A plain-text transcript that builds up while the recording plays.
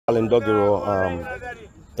Collin,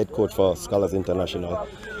 head coach for Scholars International.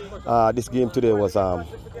 This game today was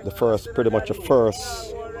pretty much the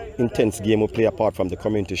first intense game we play apart from the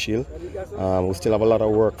Community Shield. We still have a lot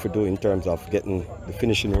of work to do in terms of getting the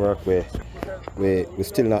finishing work. We're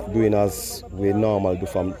still not doing as we normally do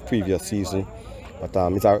from previous season, but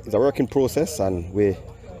it's a working process, and we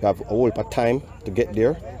have a whole lot of time to get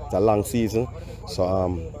there. It's a long season, so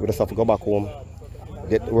we just have to go back home,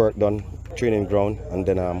 get the work done, training ground, and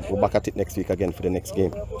then we're back at it next week again for the next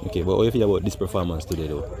game. Okay, but what do you feel about this performance today,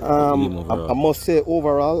 though? I must say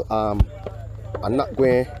overall, I'm not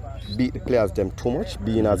going to beat the players them too much,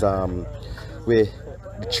 being as the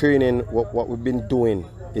training, what we've been doing,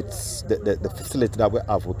 it's the facility that we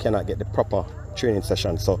have, we cannot get the proper training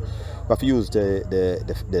session, so we have to use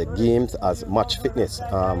the games as match fitness.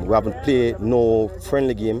 We haven't played no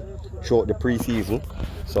friendly game throughout the pre-season,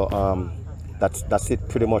 so that's it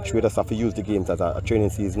pretty much. We just have to use the games as a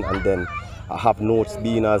training season, and then I have notes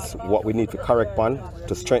being as what we need to correct on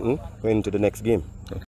to strengthen going into the next game.